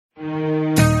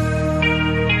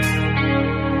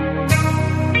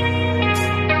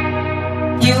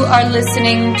are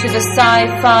listening to the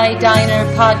SciFi Diner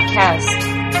Podcast.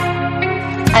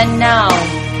 And now,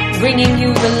 bringing you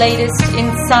the latest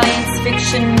in science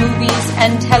fiction movies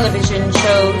and television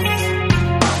shows.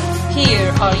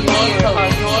 Here are your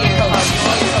hosts.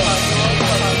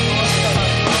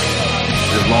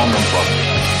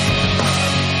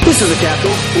 This is the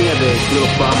Captain. We have a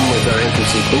little problem with our engine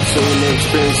sequence, so we may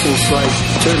experience some slight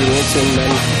turbulence and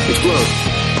then explode.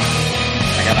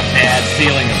 I got a bad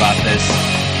feeling about this.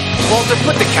 Walter,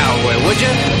 put the cow away, would you?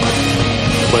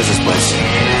 What is this place?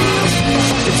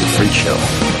 It's a freak show.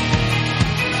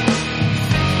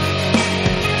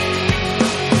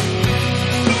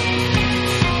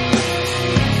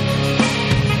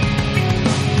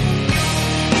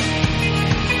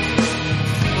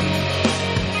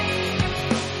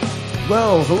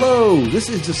 Well, hello. This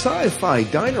is the SciFi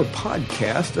Diner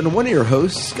Podcast, and I'm one of your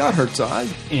hosts, Scott Herzog.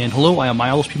 And hello, I am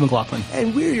Miles P. McLaughlin.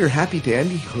 And we're your happy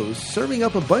dandy hosts, serving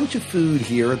up a bunch of food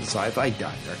here at the SciFi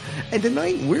Diner. And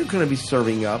tonight, we're going to be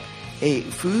serving up a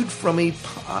food from a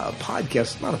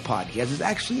podcast. Not a podcast. It's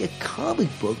actually a comic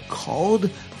book called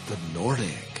The Nordic.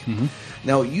 Mm-hmm.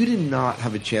 Now, you did not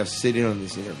have a chance to sit in on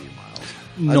this interview, Miles.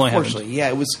 No, I haven't. Unfortunately, yeah,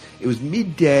 it was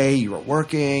midday. You were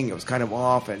working. It was kind of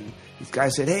off, and this guy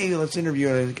said, hey, let's interview.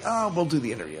 And I was like, oh, we'll do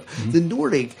the interview. Mm-hmm. The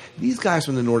Nordic, these guys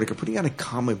from the Nordic are putting out a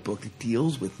comic book that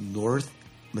deals with North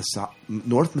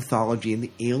mythology and the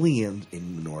aliens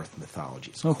in North mythology.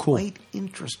 It's cool. Quite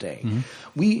interesting.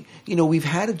 Mm-hmm. We've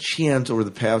had a chance over the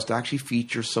past to actually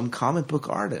feature some comic book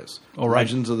artists. Oh, right.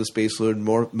 Legends of the Space Lord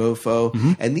Mofo.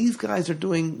 Mm-hmm. And these guys are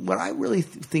doing what I really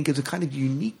think is a kind of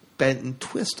unique bent and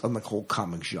twist on the whole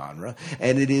comic genre.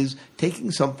 And it is taking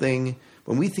something.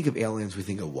 When we think of aliens, we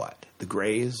think of what? The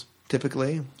Greys,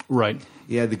 typically, right?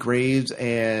 Yeah, the Greys, but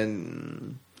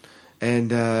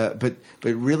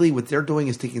really, what they're doing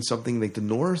is taking something like the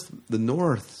Norse, the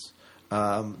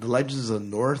legends of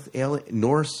Norse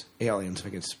aliens. If I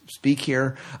can speak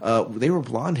here, they were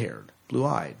blonde-haired,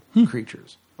 blue-eyed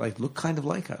creatures, look kind of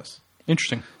like us.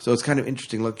 Interesting. So it's kind of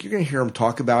interesting. Look, you're going to hear them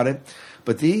talk about it,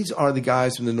 but these are the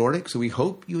guys from the Nordic. So we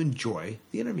hope you enjoy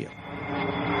the interview.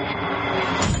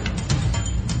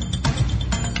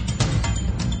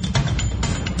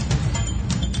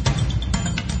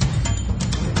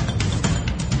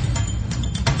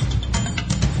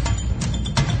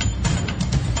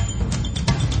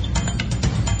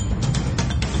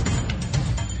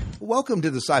 Welcome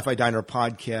to the SciFi Diner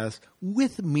Podcast.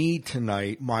 With me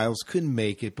tonight, Miles couldn't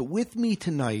make it, but with me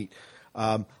tonight,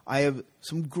 I have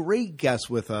some great guests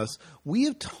with us. We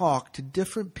have talked to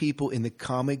different people in the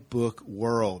comic book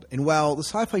world. And while the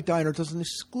SciFi Diner doesn't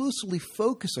exclusively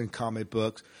focus on comic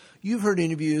books, you've heard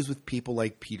interviews with people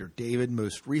like Peter David,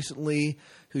 most recently,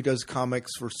 who does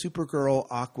comics for Supergirl,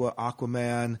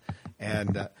 Aquaman,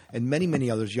 and many, many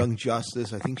others. Young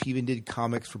Justice. I think she even did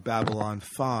comics for Babylon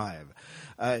 5.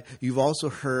 You've also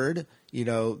heard,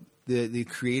 the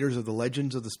creators of the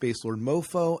Legends of the Space Lord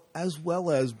Mofo, as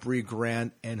well as Brie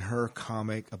Grant and her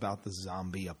comic about the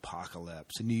zombie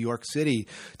apocalypse in New York City.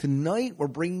 Tonight, we're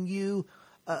bringing you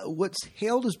what's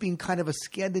hailed as being kind of a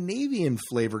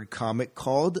Scandinavian-flavored comic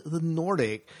called The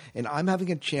Nordic. And I'm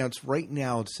having a chance right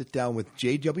now to sit down with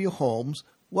J.W. Holmes.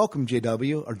 Welcome,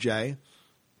 J.W. or Jay.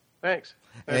 Thanks.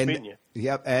 Nice meeting you.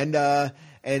 Yep, and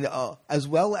as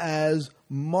well as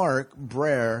Mark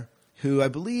Brayer, who I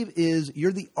believe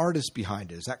you're the artist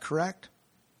behind it. Is that correct?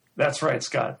 That's right,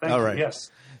 Scott. Thank you.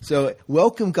 Yes. So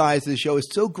welcome, guys, to the show.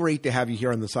 It's so great to have you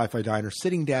here on the SciFi Diner,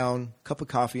 sitting down, cup of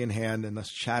coffee in hand, and us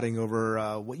chatting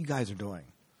over what you guys are doing.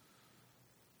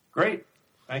 Great.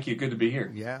 Thank you. Good to be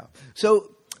here. Yeah.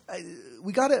 So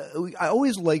I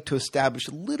always like to establish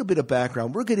a little bit of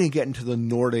background. We're going to get into the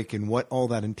Nordic and what all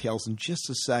that entails in just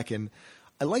a second.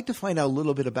 I'd like to find out a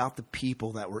little bit about the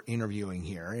people that we're interviewing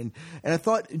here. And I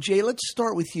thought, Jay, let's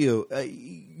start with you.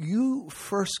 You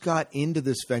first got into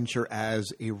this venture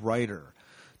as a writer.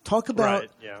 Talk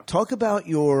about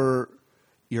your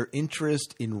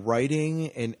interest in writing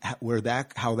and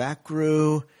how that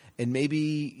grew, and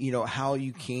maybe how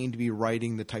you came to be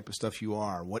writing the type of stuff you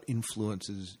are. What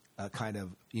influences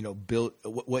built?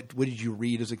 What did you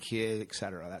read as a kid, et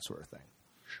cetera, that sort of thing.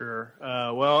 Sure.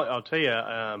 Well, I'll tell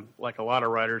you, like a lot of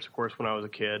writers, of course, when I was a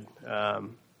kid,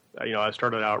 I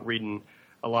started out reading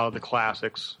a lot of the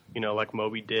classics, like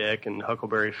Moby Dick and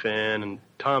Huckleberry Finn and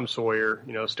Tom Sawyer,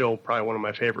 still probably one of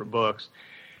my favorite books.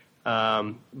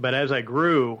 But as I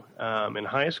grew in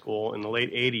high school in the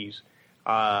late 80s,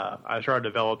 I started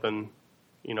developing,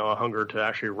 a hunger to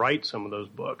actually write some of those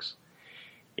books.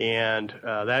 And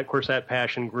that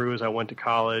passion grew as I went to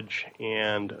college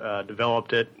and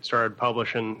developed it, started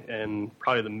publishing in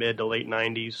probably the mid to late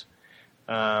 90s.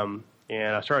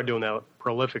 And I started doing that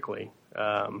prolifically,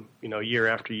 year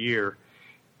after year.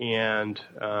 And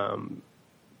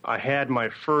I had my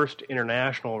first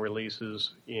international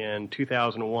releases in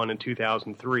 2001 and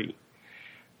 2003.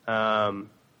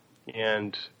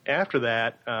 And after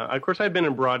that, of course, I'd been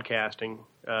in broadcasting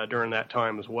during that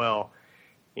time as well.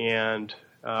 And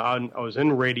I was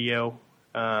in radio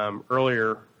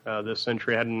earlier this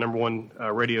century. I had a number one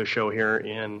radio show here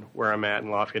in where I'm at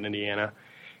in Lafayette, Indiana.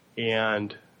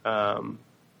 And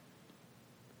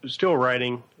still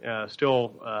writing,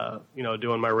 still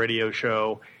doing my radio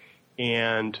show.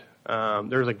 And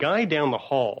there's a guy down the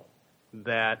hall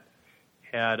that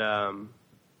had,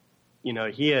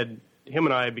 him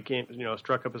and I became,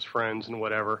 struck up as friends and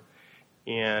whatever.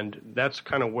 And that's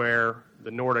kind of where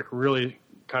the Nordic really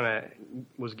kind of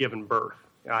was given birth.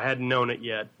 I hadn't known it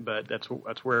yet, but that's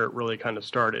where it really kind of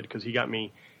started, because he got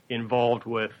me involved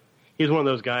with, he's one of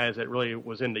those guys that really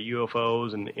was into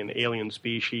UFOs and alien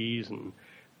species and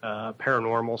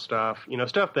paranormal stuff,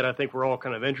 stuff that I think we're all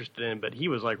kind of interested in, but he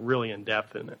was like really in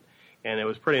depth in it. And it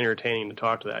was pretty entertaining to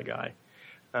talk to that guy.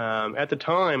 At the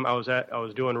time I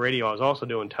was doing radio, I was also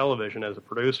doing television as a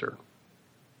producer.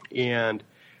 And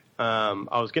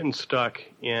I was getting stuck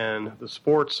in the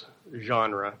sports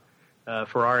genre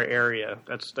for our area.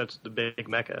 That's the big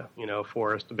mecca,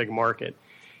 for us, the big market.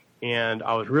 And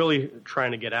I was really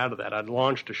trying to get out of that. I'd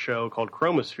launched a show called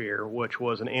Chromosphere, which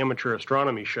was an amateur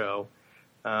astronomy show.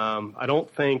 I don't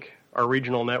think our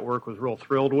regional network was real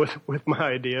thrilled with my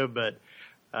idea, but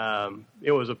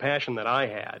it was a passion that I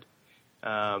had,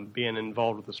 being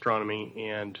involved with astronomy,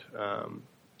 and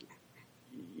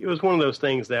it was one of those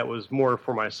things that was more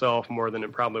for myself more than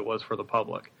it probably was for the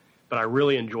public. But I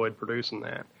really enjoyed producing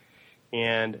that.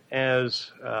 And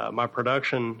as my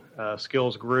production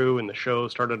skills grew and the show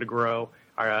started to grow,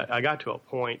 I got to a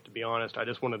point, to be honest, I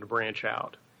just wanted to branch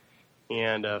out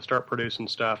and start producing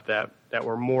stuff that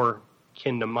were more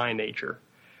kin to my nature.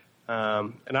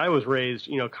 And I was raised,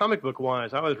 comic book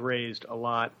wise, I was raised a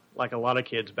lot like a lot of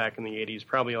kids back in the 80s,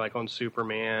 probably like on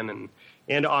Superman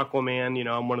and Aquaman.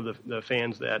 I'm one of the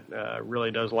fans that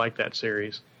really does like that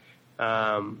series.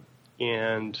 And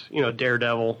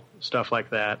Daredevil, stuff like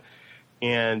that.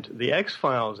 And the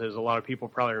X-Files, as a lot of people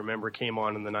probably remember, came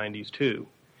on in the 90s too,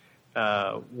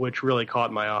 which really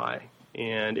caught my eye.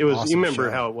 And it was, awesome. You remember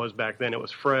how it was back then. It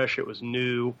was fresh. It was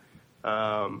new.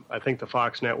 I think the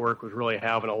Fox network was really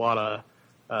having a lot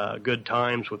of good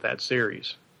times with that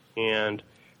series. And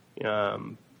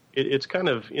it's kind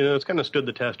of stood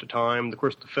the test of time. Of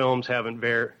course, the films haven't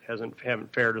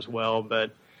fared as well, but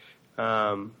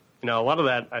a lot of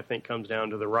that I think comes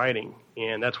down to the writing,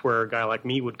 and that's where a guy like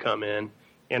me would come in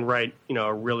and write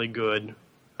a really good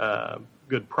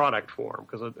product for him,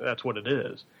 because that's what it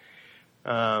is.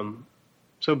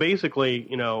 So basically,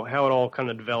 how it all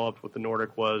kind of developed with the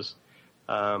Nordic was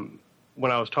when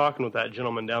I was talking with that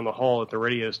gentleman down the hall at the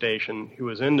radio station who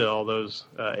was into all those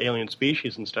alien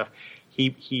species and stuff.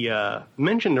 He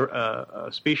mentioned a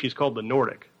species called the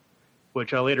Nordic,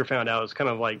 which I later found out is kind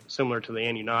of like similar to the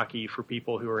Anunnaki for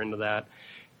people who are into that.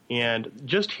 And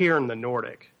just hearing the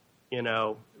Nordic,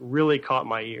 really caught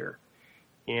my ear.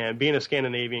 And being a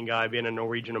Scandinavian guy, being a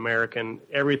Norwegian American,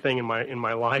 everything in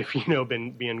my life,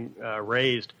 being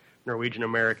raised Norwegian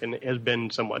American has been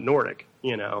somewhat Nordic,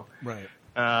 Right.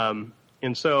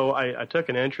 And so I took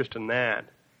an interest in that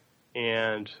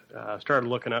and started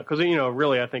looking up, because,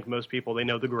 really I think most people, they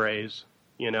know the Greys,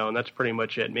 and that's pretty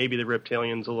much it. Maybe the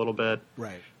reptilians a little bit.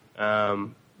 Right.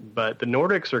 But the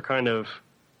Nordics are kind of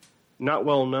not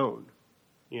well known,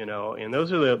 and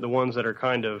those are the ones that are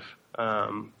kind of,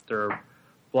 they're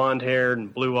blonde-haired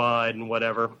and blue-eyed and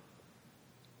whatever.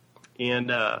 And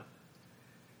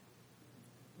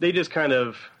they just kind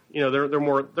of, they're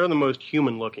the most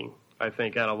human-looking, I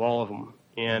think, out of all of them.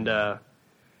 And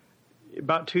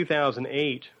about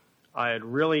 2008, I had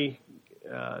really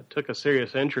took a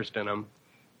serious interest in them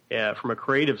from a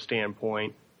creative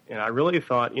standpoint, and I really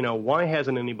thought, why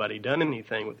hasn't anybody done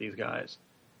anything with these guys?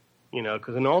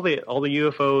 Because in all the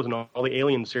UFOs and all the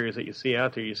alien series that you see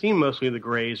out there, you see mostly the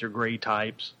Greys or Grey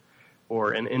types,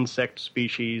 or an insect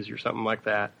species or something like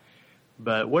that.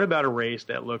 But what about a race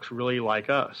that looks really like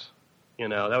us?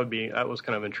 That was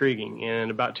kind of intriguing.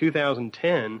 And about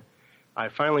 2010, I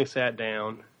finally sat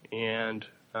down and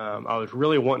I was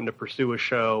really wanting to pursue a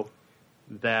show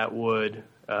that would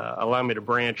allow me to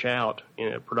branch out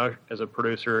as a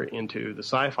producer into the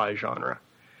sci-fi genre.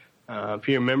 If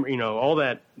you remember, all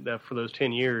that for those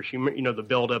 10 years, the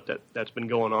build-up that's been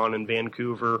going on in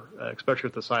Vancouver, especially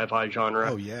with the sci-fi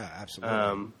genre. Oh, yeah,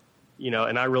 absolutely.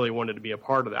 And I really wanted to be a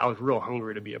part of that. I was real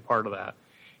hungry to be a part of that.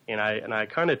 And I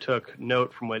kind of took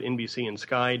note from what NBC and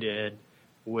Sky did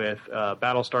with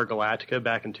Battlestar Galactica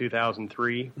back in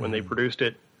 2003 when they produced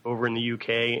it over in the UK,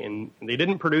 and they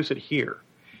didn't produce it here.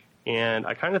 And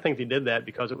I kind of think they did that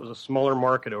because it was a smaller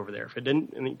market over there. If it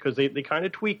didn't, because they kind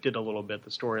of tweaked it a little bit,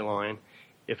 the storyline.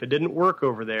 If it didn't work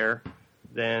over there,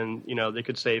 then they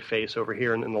could save face over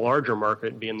here in the larger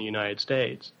market, be in the United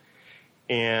States.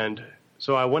 And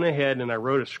so I went ahead and I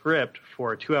wrote a script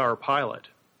for a 2-hour pilot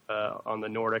on the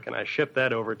Nordic, and I shipped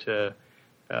that over to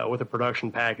with a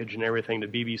production package and everything to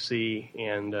BBC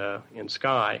and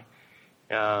Sky,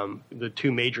 the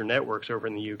two major networks over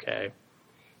in the UK.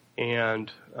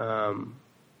 And I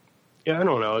don't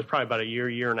know, it was probably about a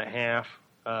year and a half.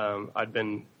 I'd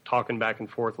been talking back and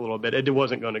forth a little bit. It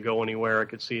wasn't going to go anywhere. I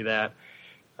could see that.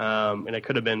 And it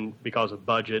could have been because of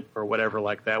budget or whatever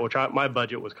like that, which my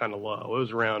budget was kind of low. It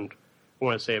was around, I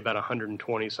want to say about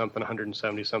 120-something,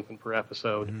 170-something per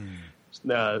episode,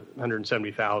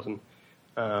 170,000.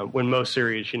 When most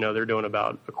series, they're doing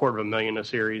about $250,000 a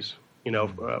series,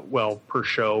 per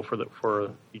show for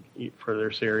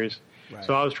their series. Right.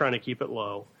 So I was trying to keep it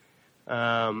low.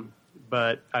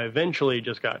 But I eventually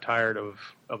just got tired of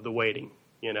the waiting,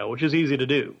 which is easy to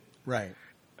do. Right.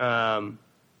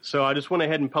 So I just went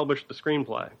ahead and published the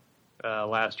screenplay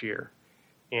last year.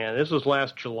 And this was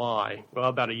last July, well,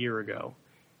 about a year ago,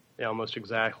 almost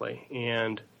exactly.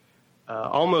 And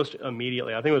almost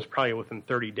immediately, I think it was probably within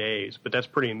 30 days, but that's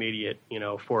pretty immediate,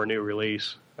 for a new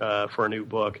release, for a new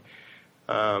book.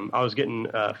 I was getting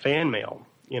fan mail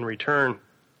in return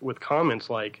with comments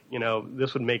like,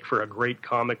 this would make for a great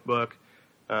comic book.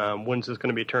 When's this going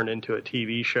to be turned into a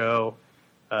TV show?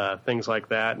 Things like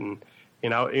that. And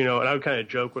I would kind of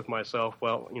joke with myself,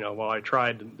 well, while I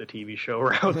tried the TV show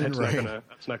route, that's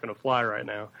not gonna fly right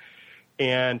now.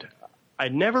 And I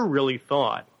never really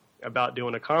thought about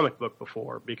doing a comic book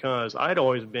before because I'd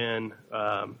always been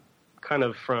kind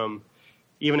of from,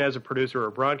 even as a producer or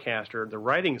broadcaster, the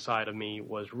writing side of me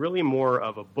was really more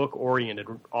of a book-oriented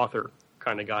author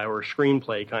kind of guy or a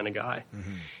screenplay kind of guy.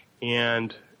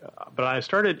 And but I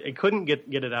couldn't get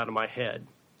it out of my head,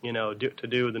 to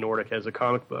do the Nordic as a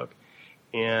comic book.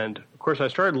 And, of course, I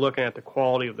started looking at the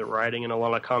quality of the writing in a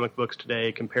lot of comic books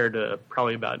today compared to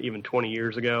probably about even 20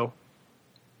 years ago.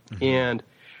 And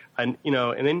then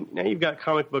now you've got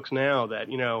comic books now that,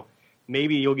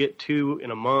 maybe you'll get 2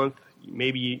 in a month.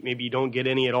 Maybe you don't get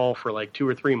any at all for like 2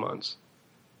 or 3 months,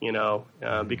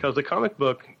 because the comic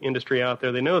book industry out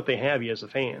there, they know that they have you as a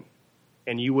fan.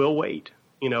 And you will wait,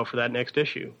 for that next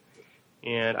issue.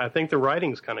 And I think the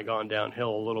writing's kind of gone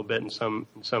downhill a little bit in some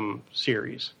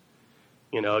series.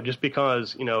 Just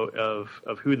because, of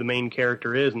who the main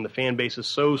character is and the fan base is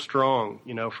so strong,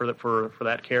 for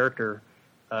that character,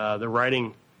 the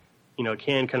writing,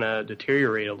 can kind of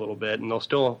deteriorate a little bit, and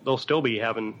they'll still be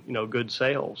having, good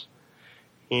sales.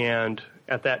 And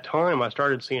at that time, I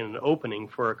started seeing an opening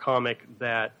for a comic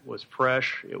that was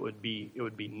fresh. It would be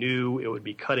new. It would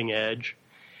be cutting edge.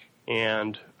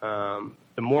 And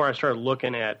the more I started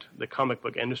looking at the comic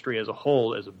book industry as a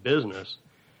whole, as a business,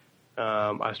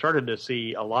 I started to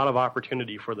see a lot of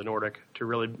opportunity for the Nordic to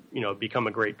really, become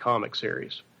a great comic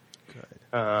series. Good.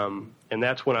 And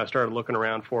that's when I started looking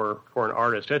around for an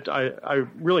artist. I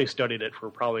really studied it for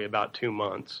probably about 2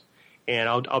 months. And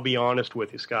I'll be honest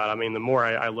with you, Scott. I mean, the more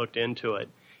I looked into it,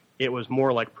 it was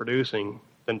more like producing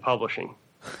than publishing.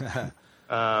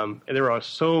 And there are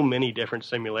so many different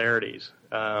similarities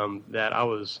that I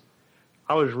was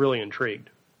really intrigued.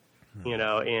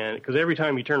 And because every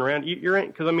time you turn around,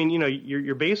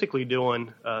 you're basically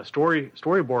doing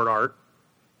storyboard art,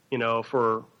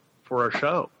 for a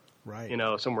show,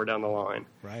 right? Somewhere down the line,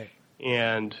 right?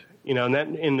 And and that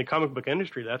in the comic book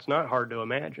industry, that's not hard to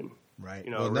imagine, right?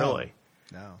 Really.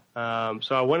 No.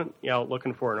 So I went out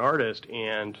looking for an artist,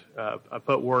 and I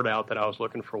put word out that I was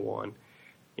looking for one,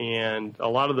 and a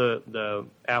lot of the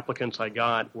applicants I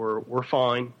got were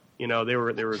fine. They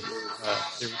were good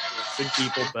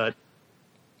people, but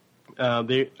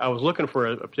I was looking for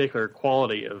a particular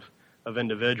quality of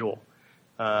individual,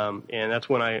 and that's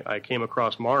when I came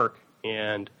across Mark,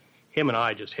 and him and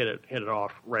I just hit it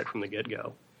off right from the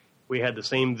get-go. We had the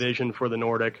same vision for the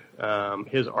Nordic.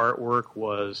 His artwork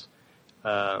was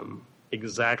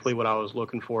exactly what I was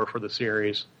looking for the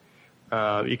series.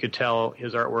 You could tell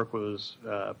his artwork was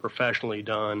professionally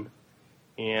done,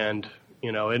 and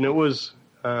and it was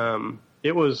I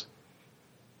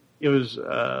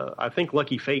think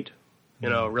lucky fate,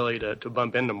 really to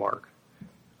bump into Mark.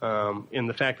 In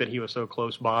the fact that he was so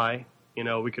close by,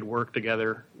 we could work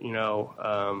together.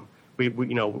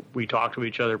 We talk to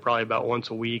each other probably about once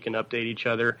a week and update each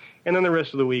other, and then the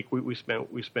rest of the week we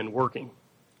spend working,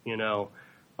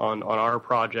 on our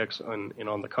projects and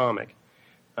on the comic.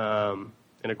 And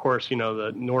of course,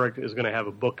 the Nordic is going to have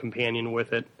a book companion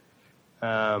with it.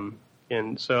 And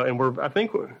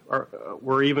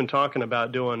we're even talking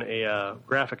about doing a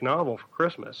graphic novel for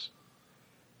Christmas.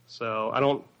 So I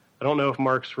don't know if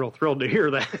Mark's real thrilled to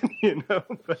hear that,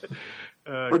 but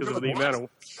because of the amount of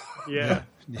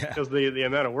because the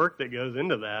amount of work that goes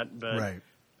into that. But right.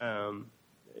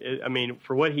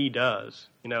 For what he does,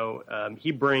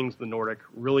 he brings the Nordic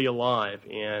really alive,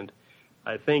 and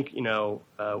I think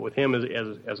with him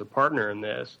as a partner in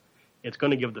this, it's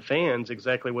going to give the fans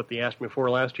exactly what they asked me for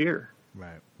last year.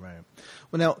 Right.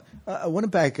 Well, now, I want to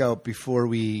back out before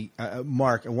we,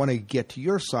 Mark, I want to get to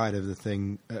your side of the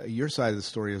thing, your side of the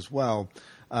story as well.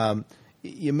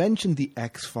 You mentioned the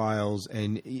X-Files,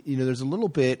 and, there's a little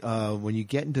bit when you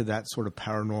get into that sort of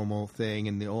paranormal thing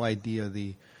and the whole idea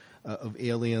of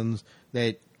aliens,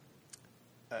 that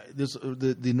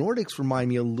the Nordics remind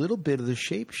me a little bit of the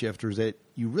shapeshifters, that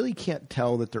you really can't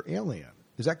tell that they're alien.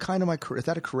 Is that is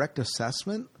that a correct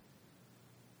assessment?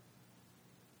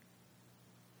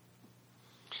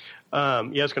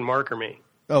 You asking Mark or me?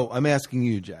 Oh, I'm asking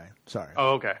you, Jay. Sorry.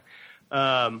 Oh, okay.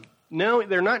 No,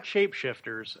 they're not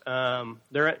shapeshifters.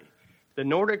 The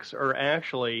Nordics are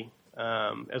actually,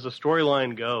 as a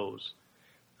storyline goes,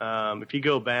 if you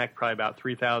go back probably about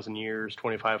 3,000 years,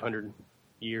 2,500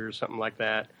 years, something like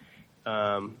that,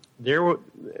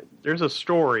 there's a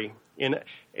story, and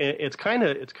it's kind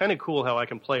of cool how I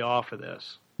can play off of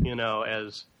this,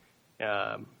 as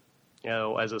a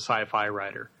sci-fi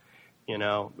writer.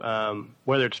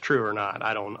 Whether it's true or not,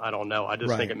 I don't know. I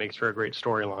just think it makes for a great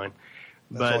storyline.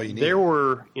 But there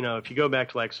were, if you go back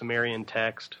to like Sumerian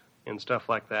text and stuff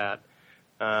like that,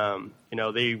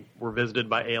 they were visited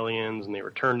by aliens and they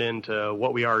were turned into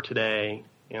what we are today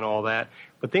and all that.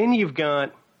 But then you've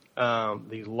got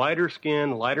these lighter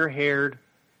skinned, lighter haired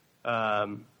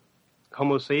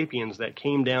Homo sapiens that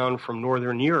came down from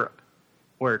Northern Europe,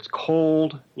 where it's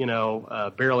cold,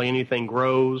 barely anything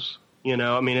grows.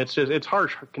 It's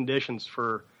harsh conditions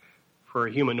for a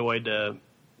humanoid to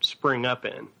spring up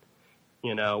in,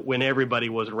 when everybody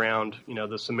was around,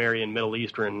 the Sumerian Middle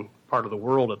Eastern part of the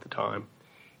world at the time.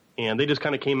 And they just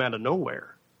kind of came out of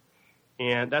nowhere.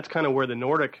 And that's kind of where the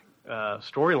Nordic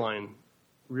storyline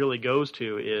really goes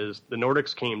to, is the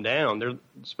Nordics came down. They're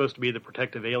supposed to be the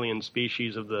protective alien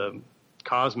species of the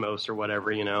cosmos or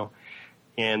whatever,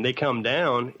 and they come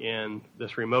down in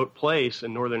this remote place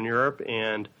in Northern Europe,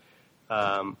 and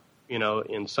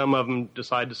and some of them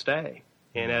decide to stay.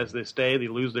 And as they stay, they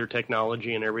lose their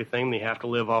technology and everything. They have to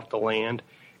live off the land.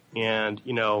 And,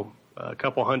 a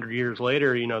couple hundred years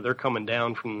later, they're coming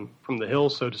down from the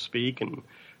hills, so to speak, and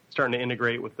starting to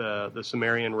integrate with the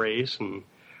Sumerian race.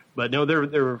 But no,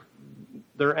 they're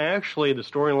actually, the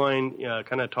storyline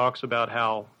kind of talks about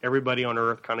how everybody on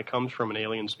Earth kind of comes from an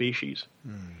alien species.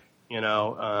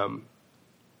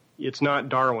 It's not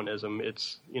Darwinism.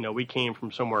 It's, we came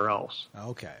from somewhere else.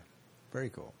 Okay. Very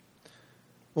cool.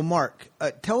 Well, Mark,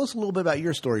 tell us a little bit about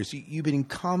your story. So you've been in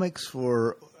comics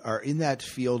or in that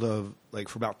field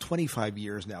for about 25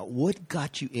 years now. What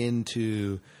got you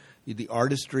into the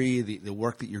artistry, the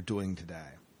work that you're doing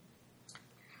today?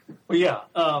 Well, yeah.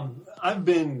 I've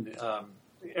been,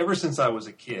 ever since I was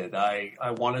a kid,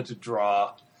 I wanted to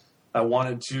draw. I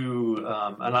wanted to,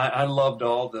 and I loved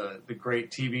all the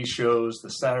great TV shows, the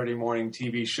Saturday morning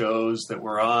TV shows that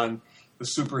were on, the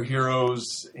superheroes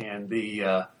and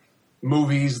the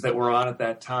movies that were on at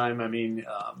that time.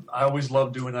 I always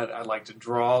loved doing that. I like to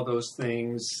draw those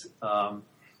things. And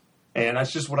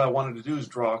that's just what I wanted to do, is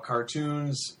draw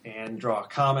cartoons and draw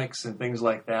comics and things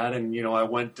like that. And, I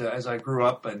went, as I grew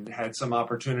up and had some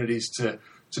opportunities to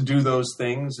do those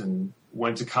things, and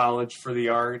went to college for the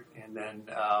art, and then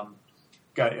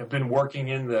I've been working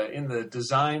in the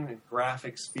design and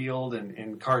graphics field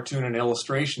and cartoon and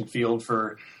illustration field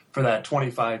for that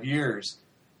 25 years.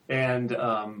 And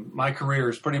my career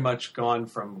has pretty much gone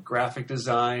from graphic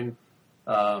design,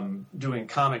 doing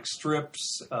comic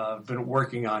strips, been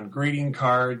working on greeting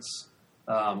cards,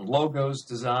 logos,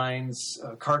 designs,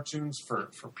 cartoons for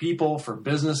people, for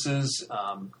businesses,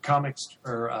 comics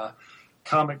or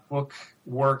comic book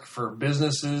work for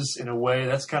businesses. In a way,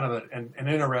 that's kind of an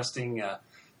interesting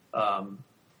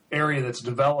area that's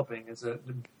developing, is that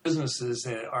the businesses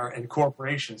and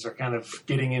corporations are kind of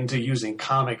getting into using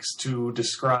comics to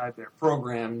describe their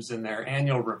programs and their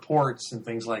annual reports and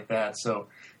things like that. So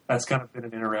that's kind of been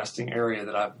an interesting area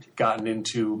that I've gotten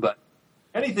into. But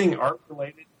anything art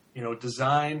related,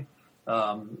 design,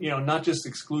 not just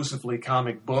exclusively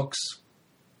comic books,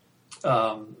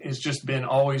 it's just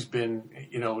always been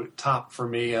top for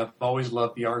me. I've always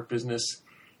loved the art business.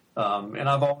 And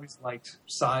I've always liked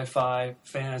sci-fi,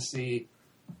 fantasy,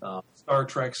 Star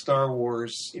Trek, Star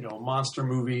Wars, monster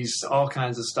movies, all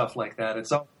kinds of stuff like that.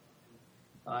 It's all,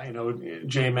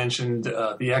 Jay mentioned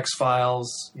the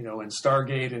X-Files, and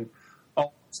Stargate and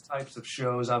all those types of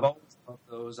shows. I've always loved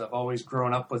those. I've always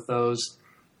grown up with those.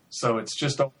 So it's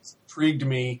just always intrigued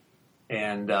me.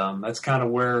 And that's kind of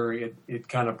where it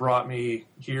kind of brought me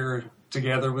here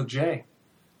together with Jay.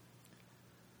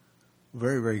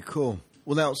 Very, very cool.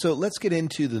 Well, now, so let's get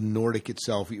into the Nordic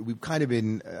itself. We've kind of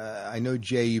been, I know,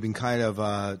 Jay, you've been kind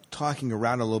of talking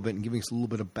around a little bit and giving us a little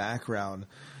bit of background.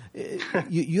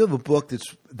 You have a book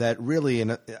that really,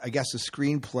 and I guess a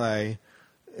screenplay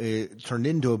turned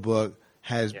into a book,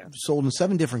 has sold in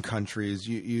 7 different countries.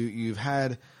 You've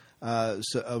had a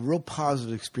real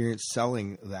positive experience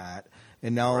selling that.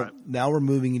 And now we're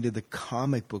moving into the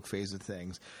comic book phase of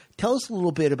things. Tell us a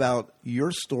little bit about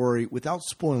your story without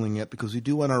spoiling it, because we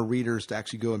do want our readers to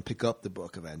actually go and pick up the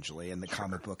book eventually and the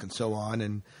comic book and so on.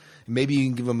 And maybe you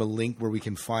can give them a link where we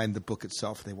can find the book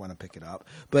itself if they want to pick it up.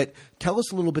 But tell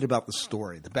us a little bit about the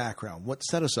story, the background, what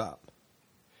set us up.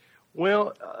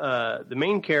 Well, the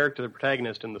main character, the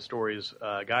protagonist in the story is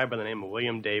a guy by the name of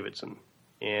William Davidson.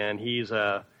 And he's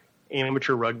an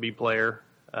amateur rugby player.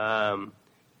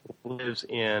 Lives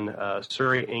in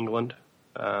Surrey, England,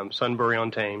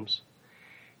 Sunbury-on-Thames,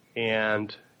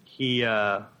 and he's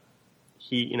a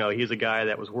guy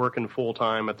that was working full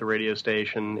time at the radio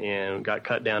station and got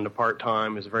cut down to part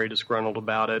time. Is very disgruntled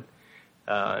about it.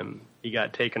 He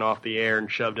got taken off the air and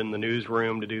shoved in the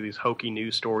newsroom to do these hokey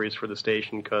news stories for the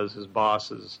station because his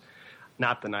boss is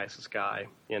not the nicest guy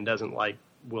and doesn't like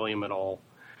William at all.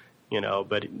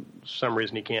 But for some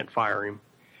reason he can't fire him,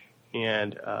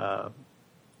 and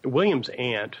William's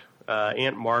aunt,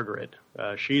 Aunt Margaret,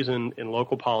 she's in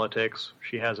local politics.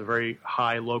 She has a very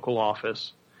high local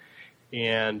office,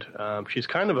 and she's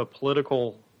kind of a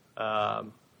political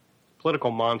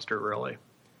monster, really.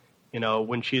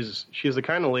 When she's the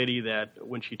kind of lady that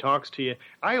when she talks to you,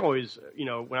 I always,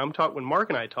 when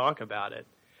Mark and I talk about it,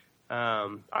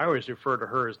 I always refer to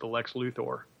her as the Lex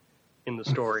Luthor in the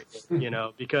story,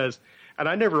 because. And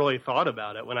I never really thought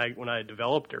about it when I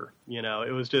developed her.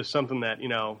 It was just something that,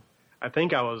 I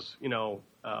think I was,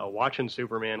 watching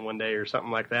Superman one day or something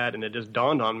like that, and it just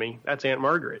dawned on me, that's Aunt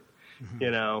Margaret,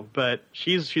 But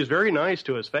she's very nice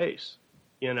to his face,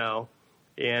 and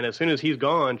as soon as he's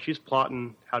gone, she's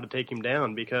plotting how to take him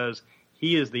down because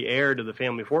he is the heir to the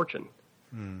family fortune,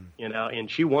 and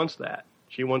she wants that.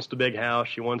 She wants the big house.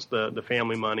 She wants the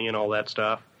family money and all that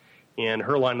stuff, and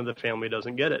her line of the family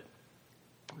doesn't get it.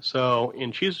 So,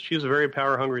 and she's a very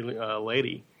power hungry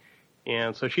lady,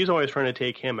 and so she's always trying to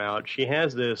take him out. She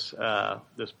has this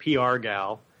PR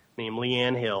gal named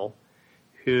Leanne Hill,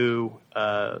 who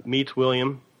meets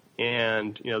William,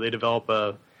 and they develop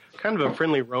a kind of a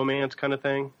friendly romance kind of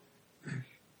thing,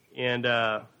 and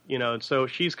so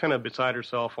she's kind of beside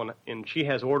herself and she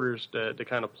has orders to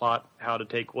kind of plot how to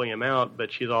take William out,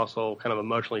 but she's also kind of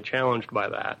emotionally challenged by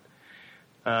that.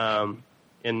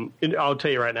 And I'll tell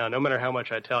you right now, no matter how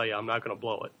much I tell you, I'm not going to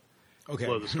blow it. Okay.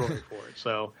 Blow the story for it.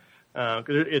 So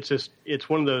it's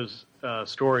one of those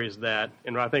stories that,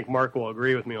 and I think Mark will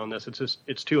agree with me on this.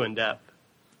 It's too in depth.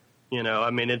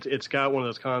 It's got one of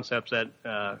those concepts that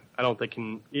I don't think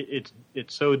it's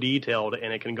so detailed,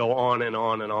 and it can go on and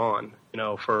on and on,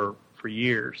 for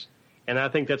years. And I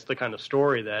think that's the kind of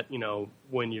story that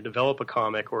when you develop a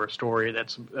comic or a story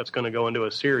that's going to go into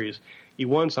a series, you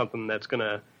want something that's going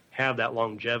to have that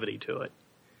longevity to it,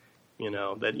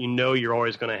 that you're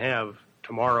always going to have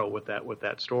tomorrow with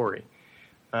that story.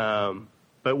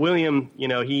 But William,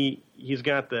 he's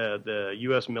got the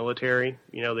U.S. military.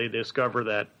 They discover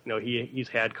that he's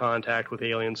had contact with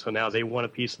aliens, so now they want a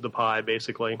piece of the pie,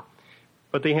 basically.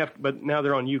 But now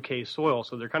they're on UK soil,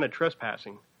 so they're kind of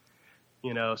trespassing.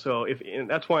 So and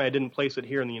that's why I didn't place it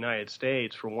here in the United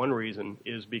States. For one reason,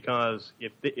 is because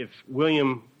if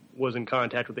William was in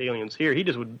contact with aliens here,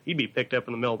 he'd be picked up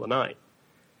in the middle of the night,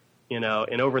 and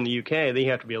over in the UK, they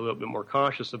have to be a little bit more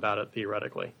cautious about it,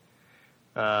 theoretically.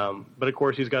 But of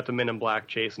course, he's got the Men in Black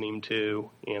chasing him too,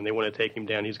 and they want to take him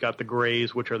down. He's got the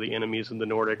Greys, which are the enemies of the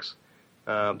Nordics.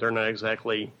 They're not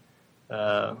exactly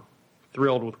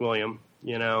thrilled with William,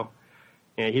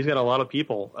 and he's got a lot of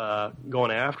people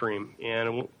going after him,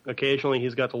 and occasionally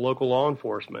he's got the local law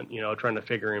enforcement, trying to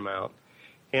figure him out.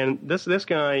 And this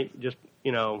guy just,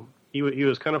 he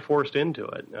was kind of forced into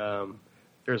it.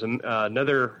 There's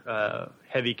another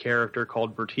heavy character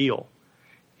called Bertil,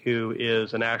 who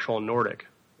is an actual Nordic,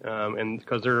 and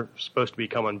because they're supposed to be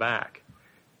coming back.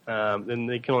 And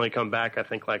they can only come back, I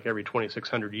think, like every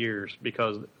 2,600 years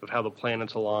because of how the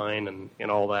planets align and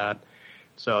all that.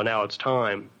 So now it's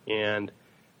time. And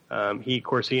he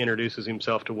introduces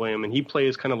himself to William, and he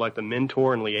plays kind of like the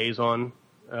mentor and liaison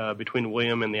between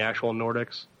William and the actual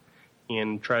Nordics,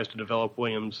 and tries to develop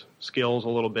William's skills a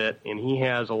little bit. And he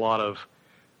has a lot of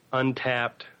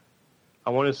untapped,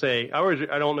 I want to say,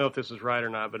 I don't know if this is right or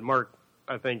not, but Mark,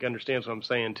 I think, understands what I'm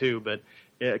saying too, but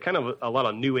kind of a lot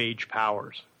of new age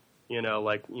powers. He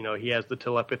has the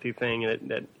telepathy thing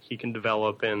that he can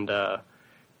develop, and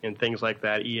things like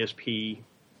that, ESP,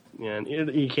 and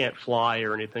he can't fly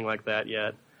or anything like that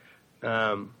yet.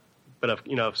 But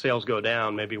if sales go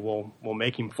down, maybe we'll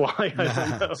make him fly.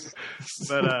 I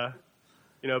don't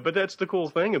know. But that's the cool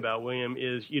thing about William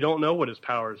is you don't know what his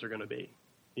powers are going to be.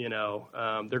 They're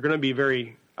going to be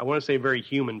very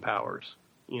human powers.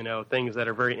 Things that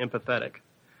are very empathetic,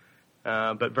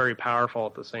 but very powerful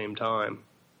at the same time.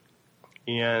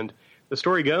 And the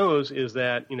story goes is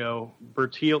that,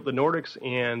 Bertil, the Nordics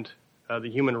and the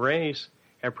human race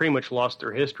have pretty much lost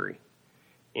their history.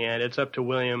 And it's up to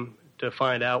William to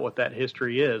find out what that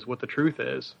history is, what the truth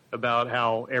is about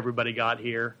how everybody got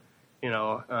here,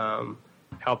 how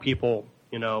people,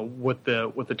 what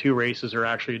the two races are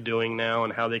actually doing now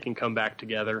and how they can come back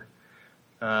together.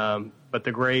 But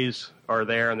the Greys are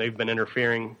there, and they've been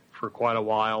interfering for quite a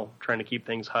while, trying to keep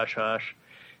things hush-hush.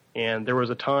 And there was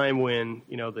a time when,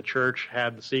 the church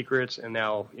had the secrets, and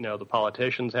now, the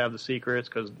politicians have the secrets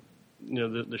because,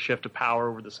 the shift of power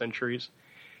over the centuries.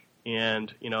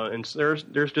 And, and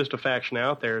there's just a faction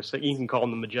out there. So you can call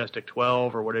them the Majestic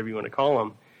 12 or whatever you want to call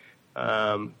them.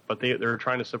 But they're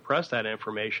trying to suppress that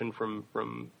information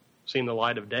from seeing the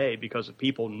light of day, because if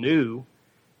people knew,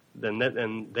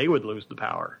 then they would lose the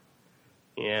power.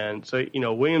 And so,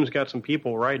 William's got some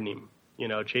people riding him,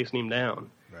 chasing him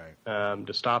down, right,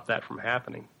 to stop that from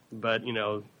happening. But,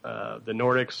 the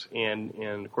Nordics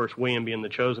and of course, William being the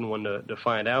chosen one to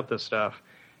find out this stuff,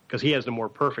 because he has the more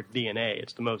perfect DNA.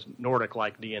 It's the most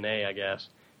Nordic-like DNA, I guess,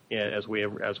 as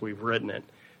we've written it,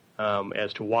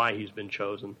 as to why he's been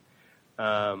chosen.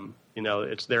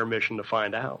 It's their mission to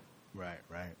find out. Right.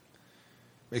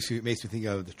 Makes me think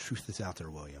of the truth that's out there,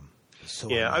 William. So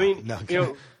yeah, I mean,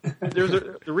 there's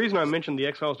the reason I mentioned the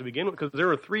X-Files to begin with, because there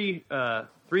were three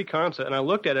concepts, and I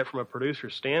looked at it from a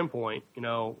producer's standpoint,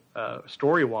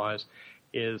 story-wise,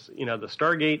 is, the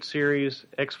Stargate series,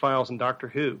 X-Files, and Doctor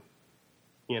Who,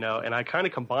 and I kind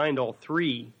of combined all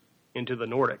three into the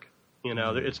Nordic.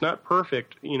 It's not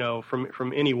perfect,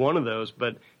 from any one of those,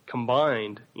 but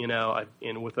combined,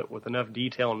 and with enough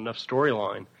detail and enough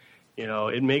storyline,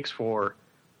 it makes for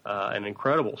an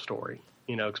incredible story,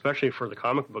 especially for the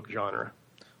comic book genre.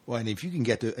 Well, and if you can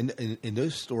get to, and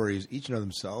those stories, each and of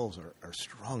themselves are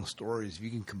strong stories. If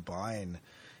you can combine,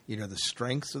 the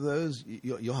strengths of those,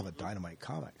 you'll have a dynamite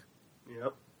comic.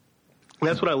 Yep. And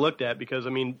that's what I looked at, because,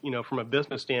 from a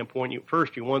business standpoint, you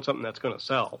want something that's going to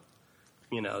sell,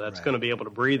 that's going to be able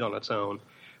to breathe on its own.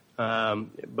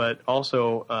 But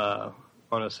also,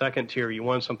 on a second tier, you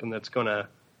want something that's going to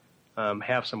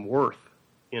have some worth,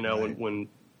 right. when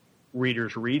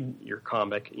readers read your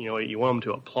comic, you want them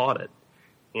to applaud it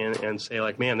and say,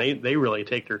 like, man, they really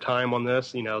take their time on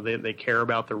this. They care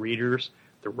about the readers.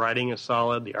 The writing is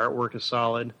solid. The artwork is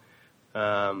solid.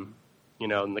 And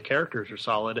the characters are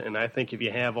solid. And I think if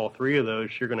you have all three of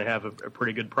those, you're going to have a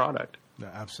pretty good product. No,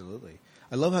 absolutely.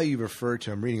 I love how you refer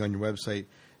to, I'm reading on your website,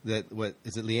 that,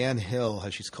 Leanne Hill, how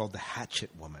she's called the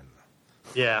Hatchet Woman.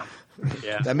 Yeah. She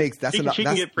can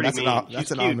get pretty mean. She's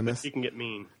cute, ominous. But she can get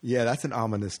mean. Yeah, that's an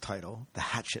ominous title, the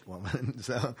Hatchet Woman.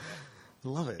 So, I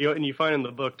love it. And you find in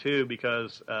the book too,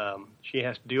 because she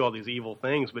has to do all these evil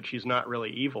things, but she's not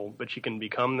really evil. But she can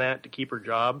become that to keep her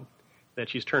job. That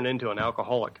she's turned into an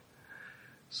alcoholic.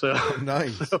 So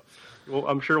nice. Well,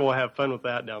 I'm sure we'll have fun with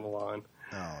that down the line.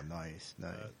 Oh, nice.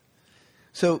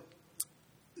 So,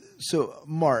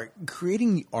 Mark,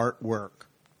 creating the artwork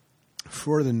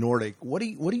for the Nordic, what are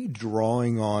you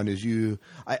drawing on as you?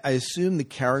 I assume the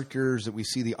characters that we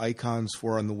see the icons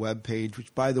for on the webpage,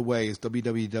 which by the way is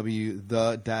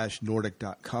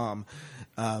www.the-nordic.com,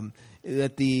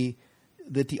 that the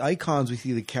icons we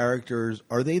see, the characters,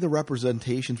 are they the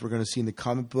representations we're going to see in the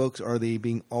comic books? Are they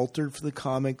being altered for the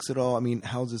comics at all? I mean,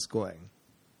 how's this going?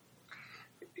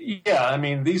 Yeah, I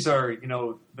mean, these are,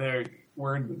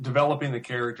 we're developing the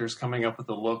characters, coming up with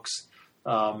the looks.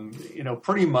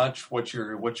 Pretty much what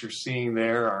you're seeing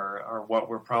there are what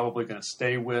we're probably going to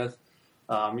stay with.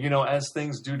 As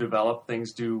things do develop,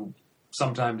 things do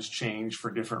sometimes change for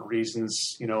different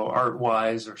reasons,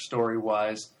 art-wise or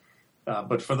story-wise.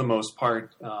 But for the most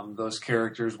part, those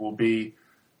characters will be,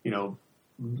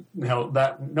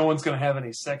 that no one's going to have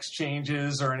any sex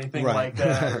changes or anything like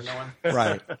that. Or no one,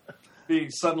 right. be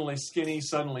suddenly skinny,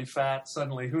 suddenly fat,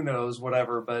 suddenly who knows,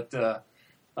 whatever. But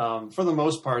for the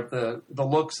most part, the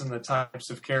looks and the types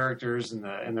of characters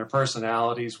and their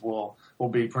personalities will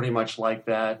be pretty much like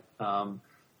that. And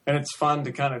it's fun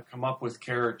to kind of come up with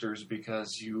characters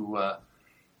because you're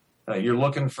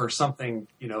looking for something,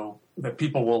 that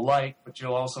people will like, but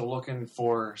you're also looking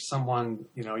for someone,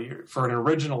 for an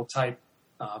original type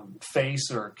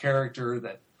face or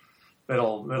character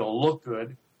that'll look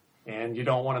good. And you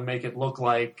don't want to make it look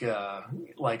like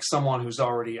someone who's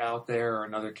already out there or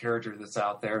another character that's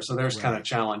out there. So there's kind of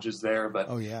challenges there, but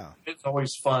it's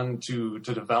always fun to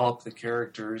develop the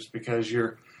characters because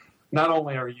not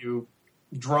only are you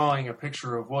drawing a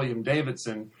picture of William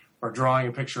Davidson or drawing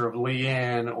a picture of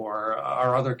Leanne or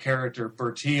our other character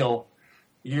Bertil,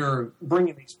 you're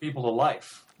bringing these people to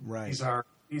life. Right.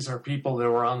 These are people that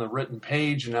were on the written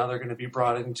page, and now they're going to be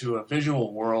brought into a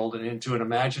visual world and into an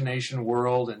imagination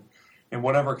world and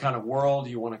whatever kind of world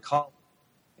you want to call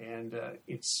it. And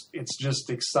it's just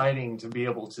exciting to be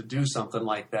able to do something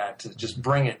like that, to just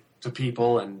bring it to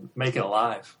people and make it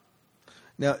alive.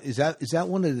 Now, is that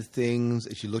one of the things,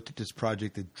 as you looked at this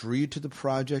project, that drew you to the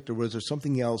project, or was there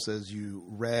something else as you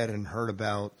read and heard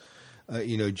about,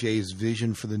 Jay's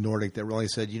vision for the Nordic that really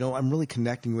said, I'm really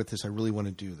connecting with this, I really want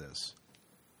to do this?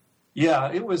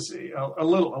 Yeah, it was a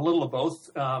little of both.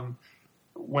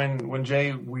 When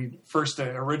Jay, we first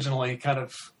originally kind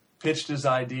of pitched his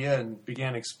idea and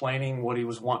began explaining what he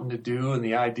was wanting to do and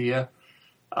the idea,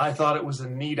 I thought it was a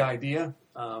neat idea.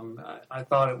 I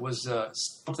thought it was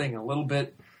something a little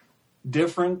bit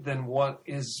different than what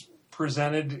is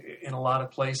presented in a lot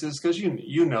of places, because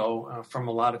from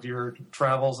a lot of your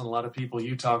travels and a lot of people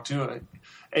you talk to,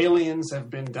 aliens have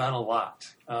been done a lot.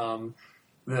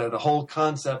 The whole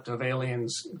concept of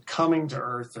aliens coming to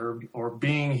Earth or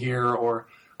being here or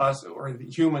us or the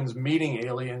humans meeting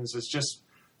aliens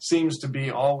seems to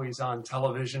be always on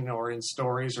television or in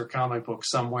stories or comic books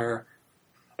somewhere.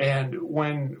 And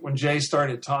when Jay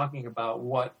started talking about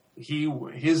what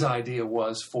his idea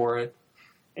was for it,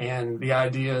 and the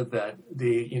idea that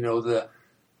the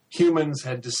humans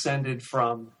had descended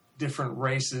from different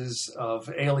races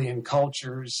of alien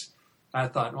cultures, I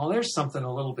thought, well, there's something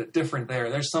a little bit different there.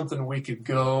 There's something we could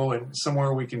go and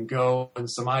somewhere we can go and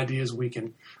some ideas we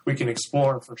can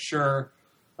explore for sure.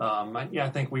 I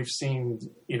think we've seen,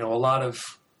 a lot of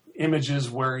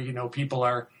images where, people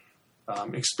are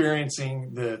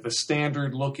experiencing the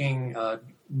standard looking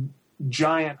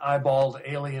giant eyeballed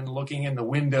alien looking in the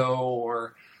window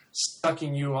or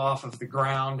sucking you off of the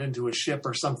ground into a ship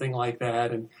or something like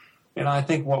that. And I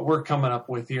think what we're coming up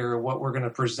with here, what we're going to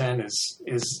present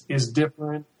is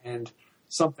different and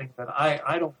something that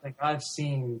I don't think I've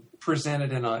seen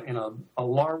presented in a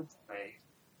large way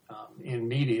in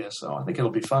media. So I think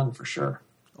it'll be fun for sure.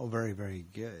 Oh, very, very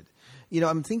good.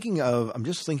 I'm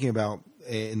just thinking about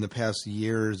in the past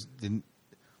years,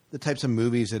 the types of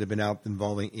movies that have been out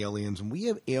involving aliens. And we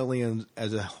have aliens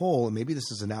as a whole, and maybe this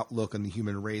is an outlook on the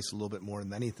human race a little bit more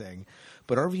than anything,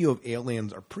 but our view of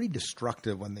aliens are pretty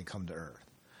destructive when they come to Earth.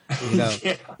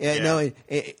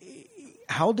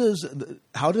 How does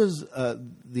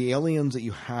the aliens that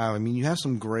you have, I mean, you have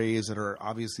some grays that are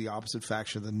obviously the opposite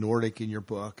faction of the Nordic in your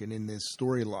book and in this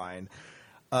storyline.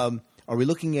 Are we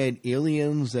looking at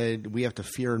aliens that we have to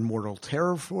fear and mortal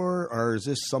terror for, or is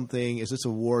this a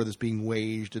war that's being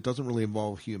waged that doesn't really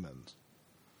involve humans?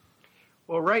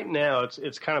 Well, right now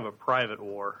it's kind of a private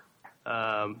war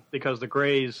because the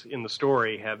Greys in the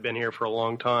story have been here for a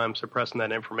long time suppressing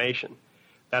that information.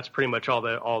 That's pretty much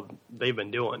all they've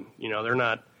been doing. They're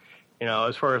not,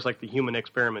 as far as like the human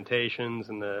experimentations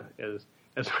and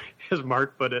as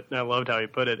Mark put it, and I loved how he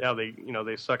put it, how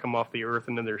they suck them off the Earth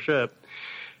into their ship.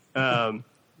 I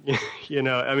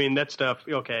mean, that stuff,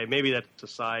 okay, maybe that's a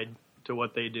side to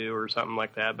what they do or something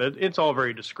like that, but it's all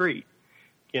very discreet.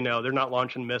 They're not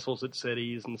launching missiles at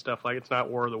cities and stuff like it's not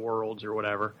War of the Worlds or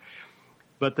whatever.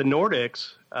 But the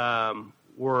Nordics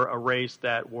were a race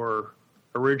that were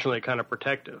originally kind of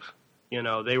protective.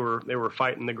 They were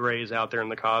fighting the Greys out there in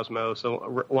the cosmos,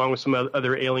 so, along with some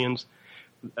other aliens,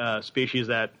 species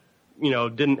that,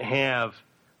 didn't have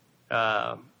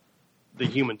the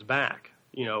humans back.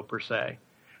 Per se.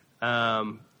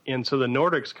 And so the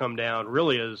Nordics come down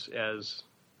really as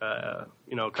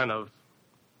kind of,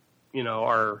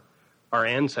 our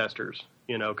ancestors,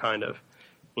 kind of.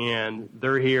 And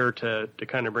they're here to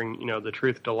kind of bring, the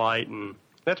truth to light. And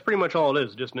that's pretty much all it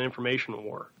is, just an information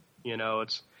war.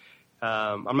 It's,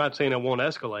 I'm not saying it won't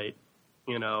escalate,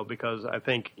 because I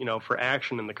think, for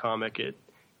action in the comic, it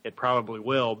probably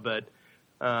will. But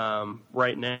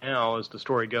right now, as the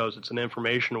story goes, it's an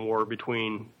information war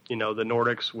between, the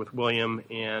Nordics with William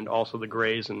and also the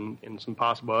Greys and some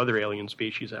possible other alien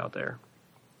species out there.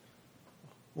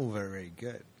 Well, very, very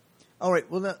good. All right.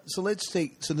 Well, so let's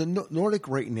take the Nordic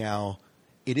right now.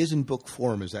 It is in book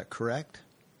form. Is that correct?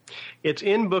 It's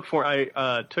in book form.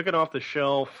 I took it off the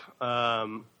shelf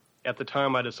at the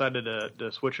time. I decided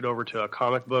to switch it over to a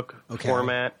comic book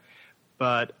format,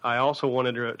 but I also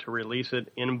wanted to release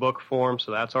it in book form,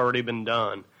 so that's already been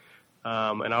done.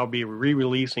 And I'll be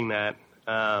re-releasing that,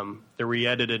 the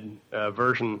re-edited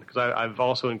version, because I've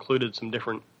also included some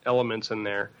different elements in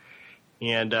there,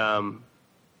 and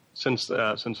since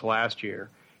last year,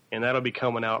 and that'll be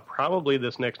coming out probably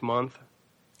this next month.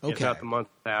 Okay. It's out the month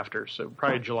after, so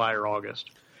probably July or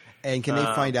August. And can they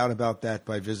find out about that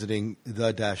by visiting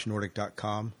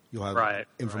the-nordic.com? You'll have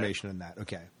information on that.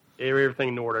 Okay.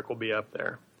 Everything Nordic will be up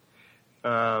there.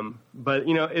 But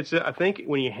it's I think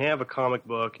when you have a comic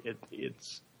book,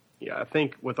 it's I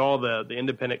think with all the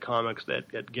independent comics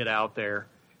that get out there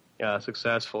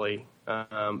successfully,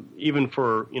 even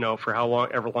for for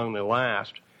ever long they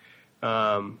last,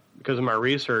 because of my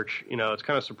research, it's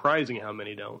kind of surprising how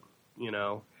many don't.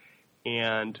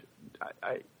 And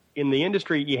in the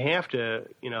industry, you have to,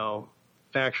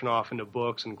 faction off into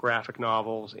books and graphic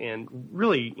novels and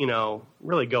really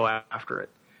go after it.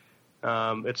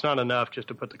 It's not enough just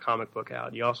to put the comic book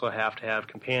out. You also have to have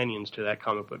companions to that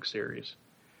comic book series.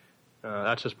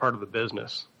 That's just part of the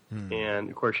business. And,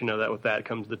 of course, that with that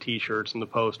comes the T-shirts and the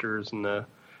posters and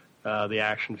the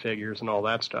action figures and all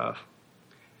that stuff.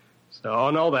 So,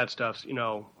 and all that stuff's,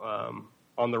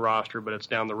 on the roster, but it's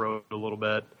down the road a little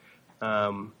bit.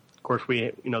 Of course,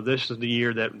 this is the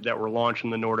year that we're launching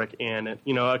the Nordic, and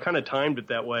I kind of timed it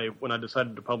that way when I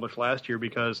decided to publish last year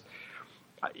because,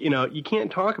 you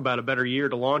can't talk about a better year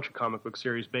to launch a comic book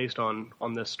series based on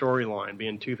this storyline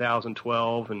being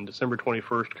 2012 and December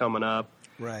 21st coming up.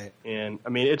 Right. And I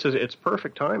mean, it's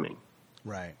perfect timing.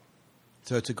 Right.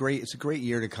 So it's a great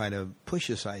year to kind of push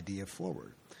this idea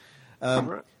forward.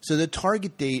 Right. So the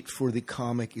target date for the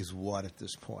comic is what at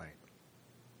this point?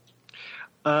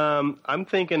 I'm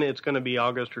thinking it's going to be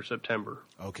August or September.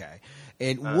 Okay.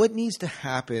 And what needs to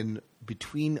happen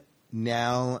between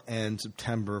now and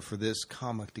September for this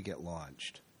comic to get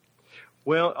launched?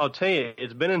 Well, I'll tell you,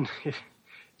 it's been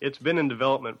in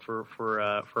development for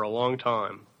a long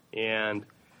time, and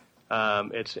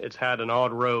it's had an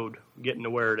odd road getting to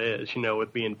where it is.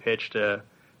 With being pitched to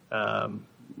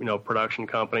production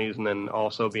companies and then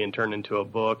also being turned into a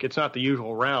book. It's not the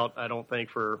usual route, I don't think,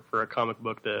 for a comic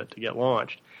book to get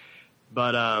launched.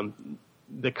 But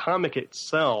the comic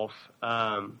itself,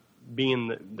 being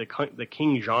the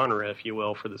king genre, if you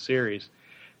will, for the series,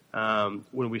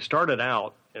 when we started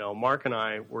out, Mark and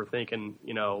I were thinking,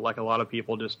 like a lot of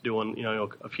people, just doing,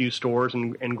 a few stores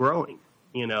and growing.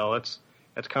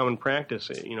 That's common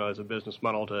practice, as a business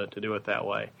model to do it that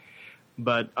way.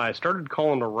 But I started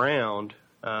calling around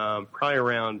probably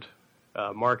around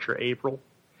March or April,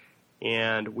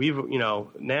 and we've,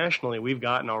 nationally, we've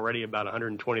gotten already about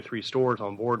 123 stores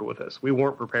on board with us. We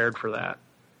weren't prepared for that.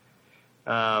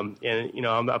 And,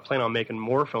 I plan on making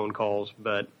more phone calls,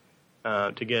 but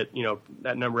to get,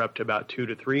 that number up to about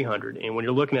 200 to 300. And when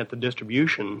you're looking at the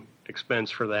distribution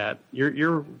expense for that,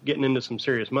 you're getting into some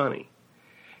serious money.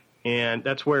 And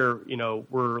that's where,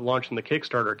 we're launching the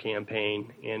Kickstarter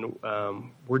campaign, and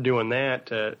we're doing that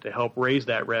to help raise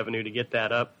that revenue to get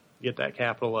that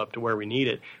capital up to where we need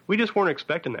it. We just weren't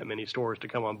expecting that many stores to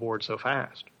come on board so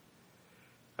fast.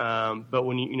 But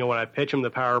when when I pitch them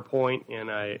the PowerPoint and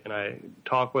I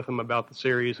talk with them about the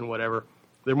series and whatever,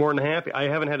 they're more than happy. I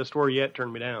haven't had a store yet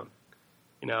turn me down.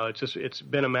 It's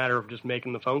been a matter of just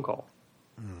making the phone call.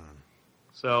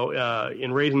 So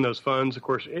in raising those funds, of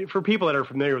course, for people that are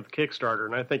familiar with Kickstarter,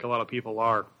 and I think a lot of people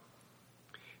are,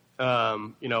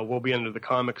 we'll be under the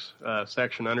comics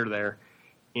section under there,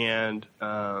 and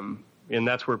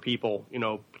that's where people,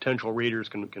 potential readers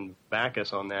can back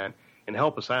us on that and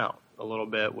help us out a little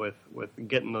bit with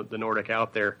getting the Nordic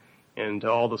out there and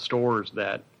to all the stores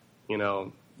that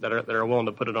that are willing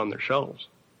to put it on their shelves.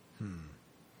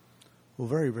 Well,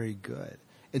 very, very good.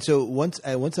 And so once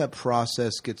that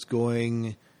process gets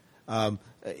going,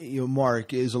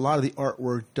 Mark, is a lot of the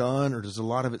artwork done, or does a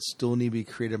lot of it still need to be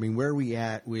created? I mean, where are we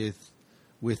at with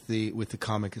the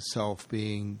comic itself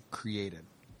being created?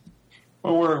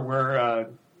 Well, we're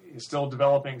still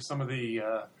developing some of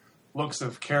the looks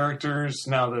of characters.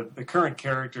 Now, the current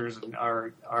characters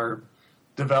are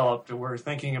developed. We're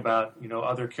thinking about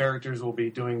other characters we'll be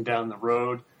doing down the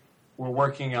road. We're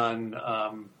working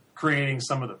on creating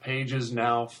some of the pages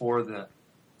now for the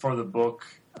book.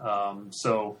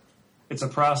 So it's a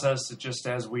process that just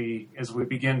as we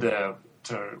begin to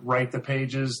write the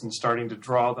pages and starting to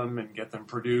draw them and get them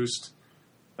produced,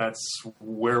 that's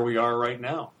where we are right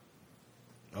now.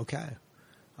 Okay.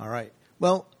 All right.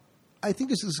 Well, I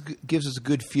think gives us a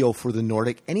good feel for the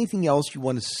Nordic. Anything else you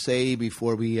want to say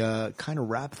before we kind of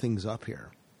wrap things up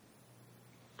here?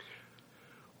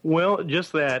 Well,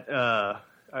 just that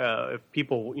if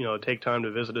people take time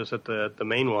to visit us at the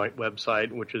main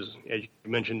website, which is, as you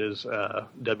mentioned, is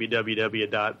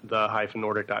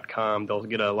www.the-nordic.com, they'll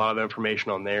get a lot of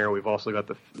information on there. We've also got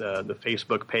the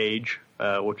Facebook page,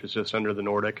 which is just under the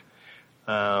Nordic.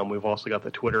 We've also got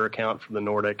the Twitter account for the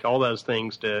Nordic. All those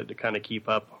things to kind of keep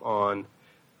up on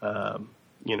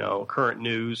current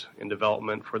news and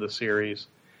development for the series.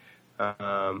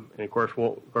 And of course,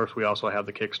 we also have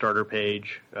the Kickstarter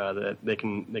page that they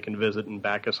can visit and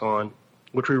back us on,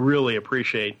 which we really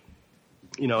appreciate.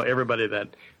 Everybody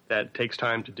that takes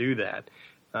time to do that.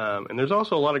 And there's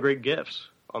also a lot of great gifts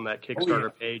on that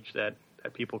Kickstarter page that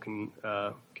people can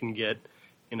get.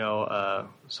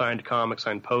 Signed comics,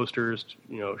 signed posters,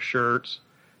 shirts.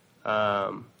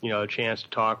 A chance to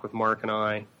talk with Mark and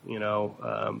I.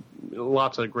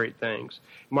 Lots of great things.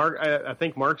 Mark, I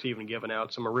think Mark's even given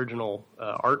out some original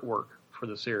artwork for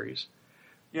the series.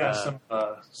 Yeah, some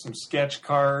sketch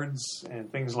cards and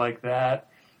things like that.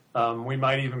 We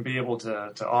might even be able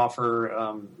to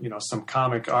offer some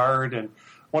comic art. And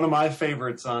one of my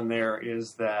favorites on there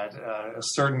is that a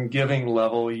certain giving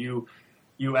level, you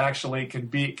actually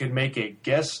could make a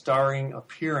guest starring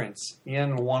appearance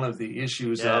in one of the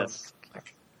issues of.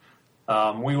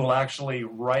 We will actually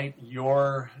write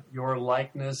your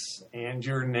likeness and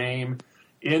your name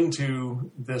into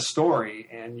the story,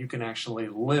 and you can actually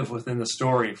live within the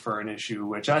story for an issue,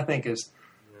 which I think is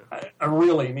a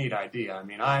really neat idea. I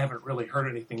mean, I haven't really heard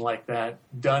anything like that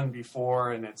done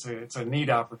before, and it's a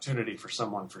neat opportunity for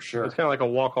someone for sure. It's kind of like a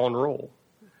walk-on role.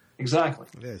 Exactly.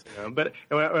 It is. But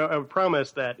I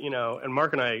promise that, and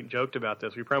Mark and I joked about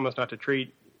this, we promise not to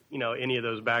treat, any of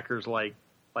those backers like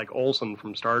Olsen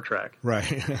from Star Trek. Right.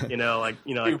 like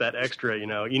that extra,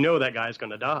 that guy's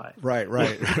going to die. Right.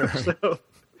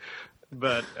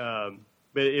 But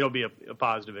it'll be a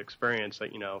positive experience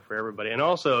that, for everybody. And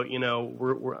also,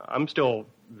 I'm still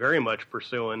very much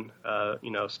pursuing,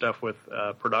 stuff with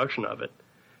production of it.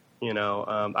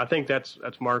 I think that's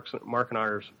Mark and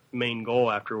I's main goal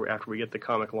after we get the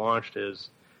comic launched is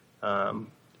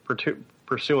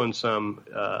pursuing some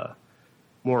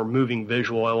more moving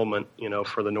visual element,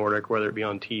 for the Nordic, whether it be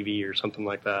on TV or something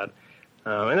like that.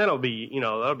 And that'll be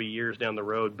years down the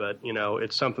road, but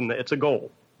it's something it's a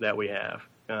goal that we have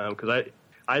because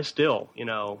I still,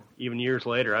 even years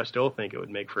later, I still think it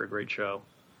would make for a great show.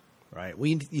 Right. Well,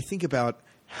 you think about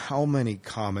how many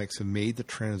comics have made the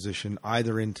transition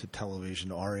either into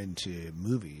television or into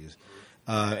movies,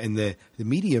 and the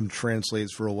medium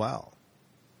translates for a while.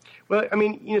 Well, I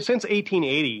mean, since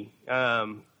 1880,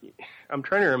 I'm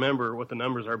trying to remember what the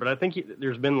numbers are, but I think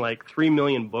there's been like 3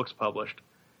 million books published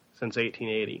since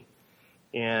 1880.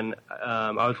 And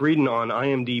I was reading on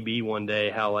IMDb one day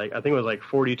how I think it was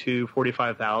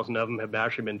 45,000 of them have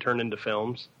actually been turned into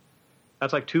films.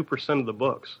 That's 2% of the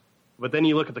books. But then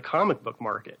you look at the comic book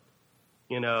market,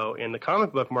 and the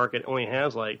comic book market only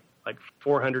has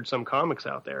 400 some comics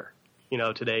out there,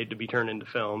 today to be turned into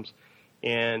films.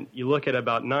 And you look at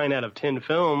about 9 out of 10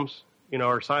 films,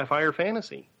 are sci-fi or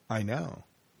fantasy. I know.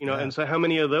 And so how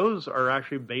many of those are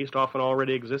actually based off an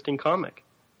already existing comic?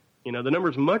 The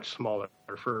number's much smaller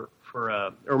the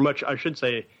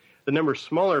number's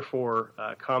smaller for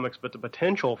comics, but the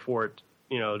potential for it,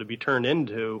 to be turned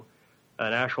into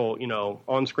an actual,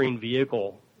 on-screen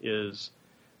vehicle is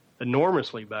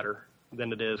enormously better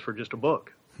than it is for just a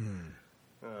book.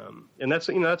 And that's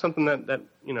something that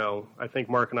I think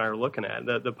Mark and I are looking at.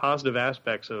 The positive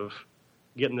aspects of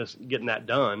getting that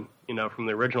done, from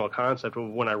the original concept of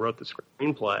when I wrote the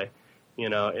screenplay,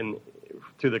 and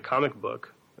through the comic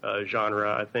book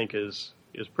genre, I think is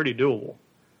pretty doable.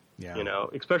 Yeah.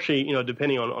 Especially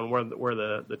depending on where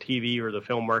the TV or the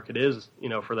film market is,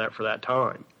 for that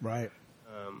time. Right.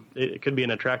 It could be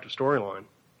an attractive storyline.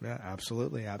 Yeah,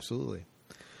 absolutely.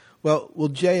 Well,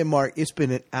 Jay and Mark, it's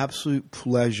been an absolute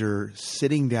pleasure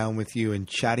sitting down with you and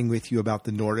chatting with you about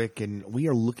the Nordic, and we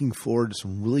are looking forward to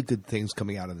some really good things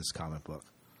coming out of this comic book.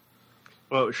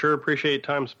 Well, sure appreciate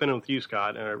time spending with you,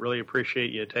 Scott, and I really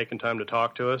appreciate you taking time to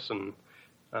talk to us, and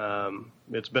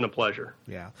it's been a pleasure.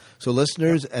 Yeah. So,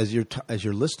 listeners, as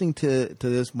you're listening to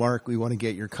this, Mark, we want to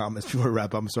get your comments before we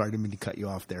wrap up. I'm sorry, I didn't mean to cut you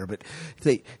off there, but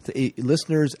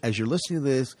listeners, as you're listening to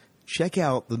this, check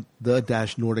out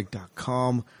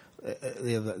the-nordic.com.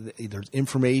 there's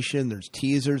information, there's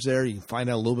teasers there. You can find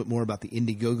out a little bit more about the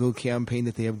Indiegogo campaign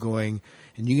that they have going,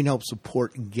 and you can help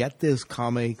support and get this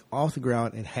comic off the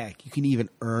ground. And heck, you can even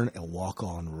earn a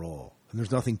walk-on role. And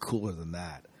there's nothing cooler than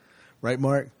that, right,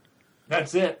 Mark?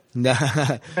 That's it.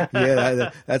 Yeah,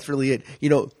 that's really it.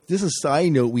 This is a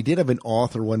side note. We did have an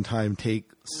author one time take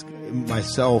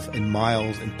myself and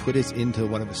Miles and put us into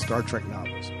one of his Star Trek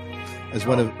novels as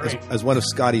one of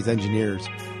Scotty's engineers.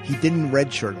 He didn't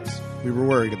redshirt us. We were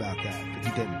worried about that, but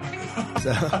he didn't.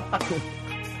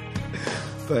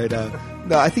 So,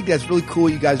 no, I think that's really cool.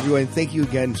 You guys are doing. Thank you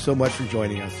again so much for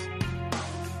joining us.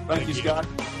 Thank you, Scott.